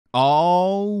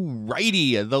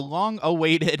Alrighty, the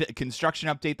long-awaited construction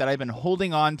update that I've been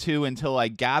holding on to until I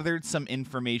gathered some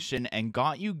information and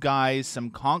got you guys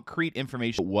some concrete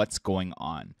information about what's going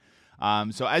on.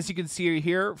 So as you can see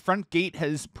here, front gate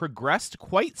has progressed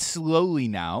quite slowly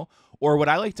now, or what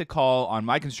I like to call on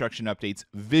my construction updates,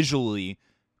 visually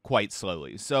quite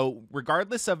slowly. So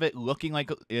regardless of it looking like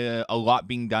a lot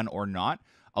being done or not,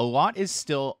 a lot is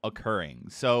still occurring.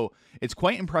 So it's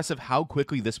quite impressive how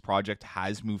quickly this project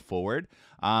has moved forward.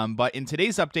 But in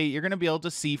today's update, you're going to be able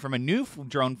to see from a new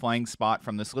drone flying spot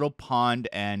from this little pond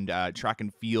and track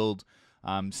and field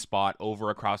spot over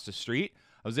across the street.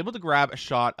 I was able to grab a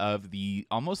shot of the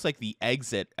almost like the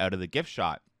exit out of the gift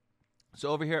shot. So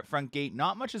over here at front gate,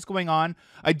 not much is going on.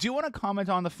 I do want to comment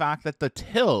on the fact that the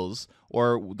tills,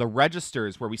 or the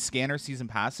registers where we scan our season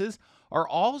passes, are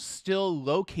all still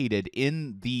located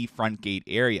in the front gate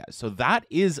area. So that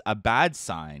is a bad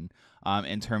sign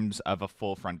in terms of a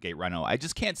full front gate reno. I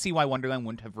just can't see why Wonderland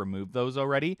wouldn't have removed those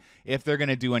already if they're going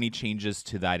to do any changes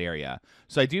to that area.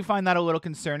 So I do find that a little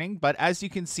concerning, but as you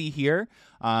can see here,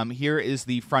 here is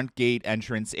the front gate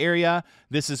entrance area.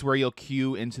 This is where you'll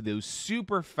queue into those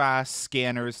super fast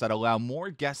scanners that allow more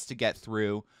guests to get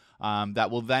through,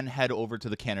 that will then head over to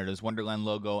the Canada's Wonderland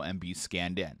logo and be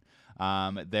scanned in.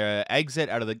 The exit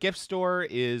out of the gift store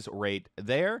is right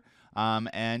there.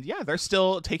 And yeah, they're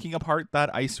still taking apart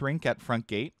that ice rink at front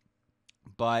gate,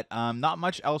 but not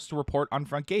much else to report on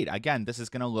front gate. Again, this is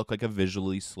going to look like a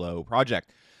visually slow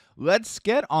project. Let's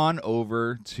get on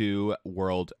over to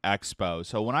World Expo.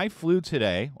 So when I flew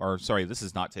today, or sorry, this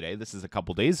is not today, this is a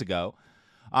couple days ago,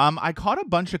 I caught a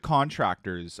bunch of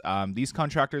contractors. These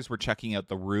contractors were checking out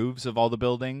the roofs of all the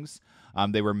buildings.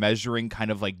 They were measuring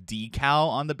kind of like decal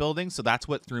on the building, so that's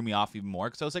what threw me off even more,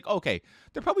 because I was like, okay,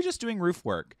 they're probably just doing roof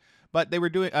work. But they were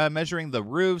doing measuring the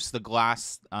roofs, the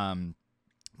glass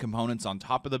components on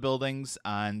top of the buildings,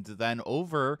 and then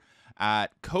over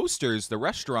at Coasters, the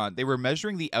restaurant, they were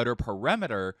measuring the outer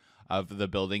perimeter of the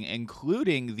building,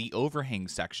 including the overhang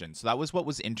section. So that was what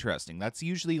was interesting. That's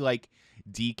usually like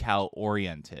decal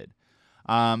oriented.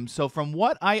 So from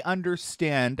what I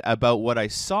understand about what I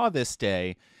saw this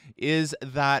day is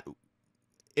that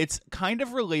it's kind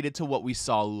of related to what we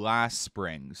saw last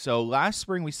spring. So last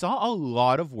spring, we saw a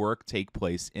lot of work take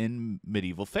place in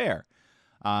Medieval Fair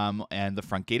and the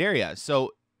front gate area.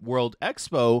 So World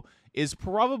Expo is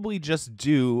probably just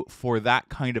due for that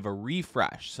kind of a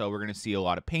refresh. So we're going to see a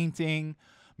lot of painting,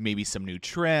 maybe some new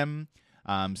trim,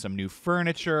 some new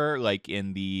furniture, like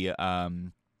in the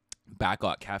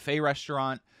Backlot Cafe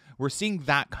restaurant. We're seeing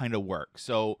that kind of work.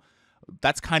 So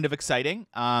that's kind of exciting.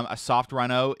 A soft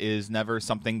reno is never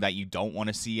something that you don't want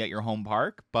to see at your home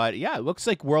park. But yeah, it looks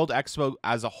like World Expo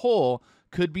as a whole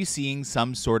could be seeing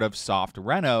some sort of soft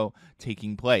reno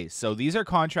taking place. So these are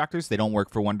contractors. They don't work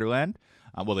for Wonderland.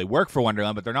 Well, they work for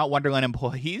Wonderland, but they're not Wonderland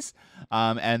employees.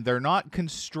 And they're not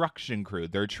construction crew.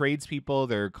 They're tradespeople.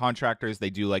 They're contractors. They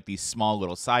do like these small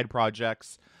little side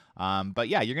projects. But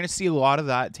yeah, you're going to see a lot of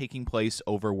that taking place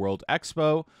over World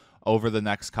Expo over the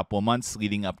next couple of months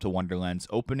leading up to Wonderland's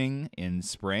opening in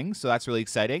spring. So that's really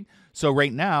exciting. So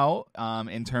right now,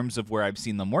 in terms of where I've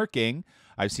seen them working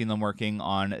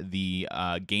on the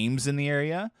games in the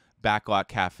area, Backlot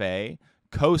Cafe,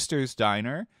 Coasters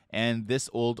Diner, and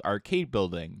this old arcade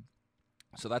building.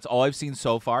 So that's all I've seen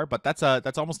so far, but that's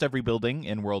almost every building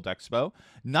in World Expo.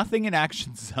 Nothing in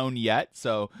Action Zone yet,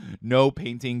 so no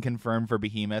painting confirmed for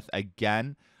Behemoth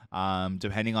again.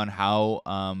 Depending on how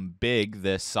big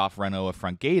this soft reno of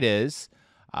front gate is,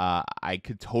 I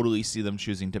could totally see them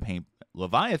choosing to paint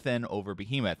Leviathan over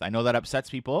Behemoth. I know that upsets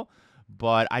people,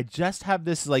 but I just have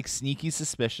this like sneaky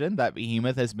suspicion that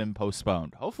Behemoth has been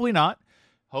postponed. Hopefully not.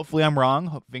 Hopefully I'm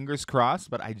wrong. Fingers crossed,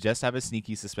 but I just have a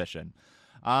sneaky suspicion.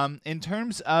 In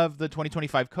terms of the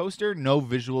 2025 coaster, no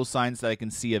visual signs that I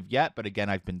can see of yet, but again,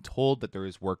 I've been told that there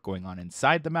is work going on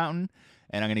inside the mountain,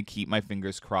 and I'm going to keep my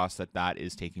fingers crossed that that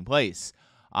is taking place.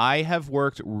 I have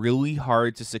worked really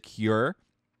hard to secure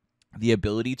the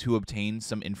ability to obtain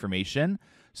some information,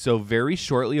 so very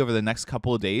shortly over the next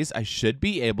couple of days, I should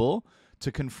be able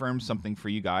to confirm something for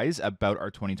you guys about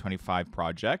our 2025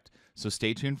 project, so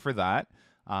stay tuned for that.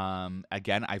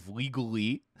 Again, I've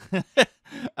legally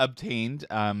obtained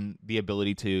the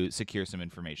ability to secure some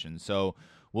information. So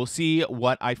we'll see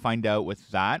what I find out with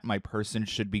that. My person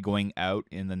should be going out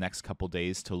in the next couple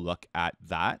days to look at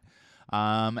that.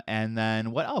 And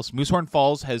then what else? Moosehorn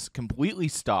Falls has completely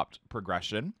stopped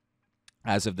progression.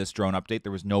 As of this drone update,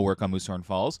 there was no work on Moosehorn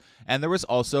Falls, and there was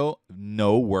also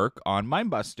no work on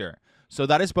Minebuster. So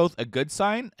that is both a good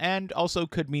sign and also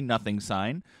could mean nothing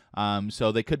sign.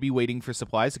 So they could be waiting for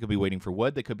supplies. They could be waiting for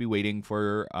wood. They could be waiting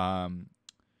for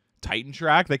Titan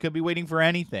track. They could be waiting for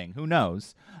anything. Who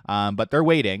knows? But they're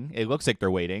waiting. It looks like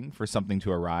they're waiting for something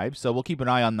to arrive. So we'll keep an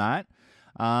eye on that.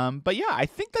 But yeah, I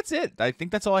think that's it. I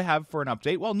think that's all I have for an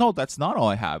update. Well, no, that's not all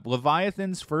I have.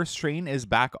 Leviathan's first train is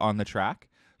back on the track.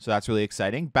 So that's really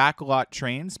exciting.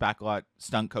 Backlot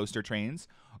stunt coaster trains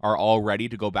are all ready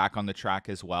to go back on the track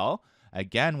as well.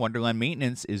 Again, Wonderland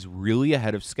maintenance is really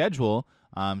ahead of schedule.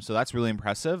 So that's really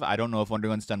impressive. I don't know if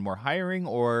Wonderland's done more hiring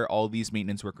or all these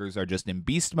maintenance workers are just in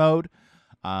beast mode.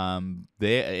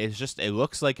 It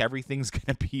looks like everything's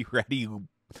going to be ready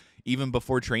even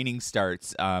before training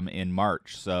starts in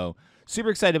March. So super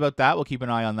excited about that. We'll keep an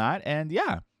eye on that. And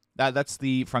yeah, that's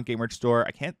the Front Gate merch store.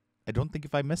 I don't think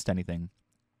if I missed anything.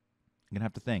 I'm going to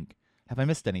have to think. Have I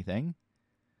missed anything?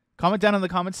 Comment down in the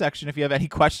comment section if you have any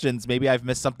questions. Maybe I've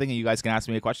missed something and you guys can ask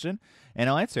me a question and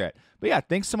I'll answer it. But yeah,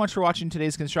 thanks so much for watching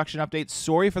today's construction update.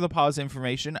 Sorry for the pause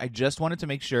information. I just wanted to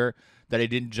make sure that I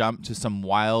didn't jump to some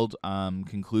wild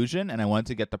conclusion, and I wanted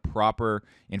to get the proper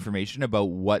information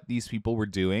about what these people were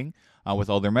doing with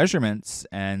all their measurements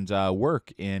and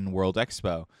work in World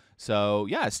Expo. So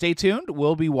yeah, stay tuned.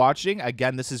 We'll be watching.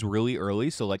 Again, this is really early.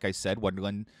 So like I said,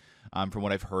 Wonderland, from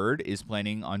what I've heard, is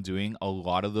planning on doing a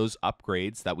lot of those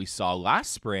upgrades that we saw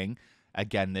last spring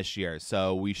again this year.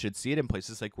 So we should see it in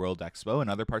places like World Expo and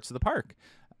other parts of the park.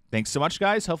 Thanks so much,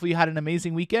 guys. Hopefully you had an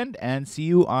amazing weekend, and see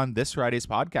you on this Friday's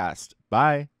podcast.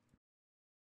 Bye.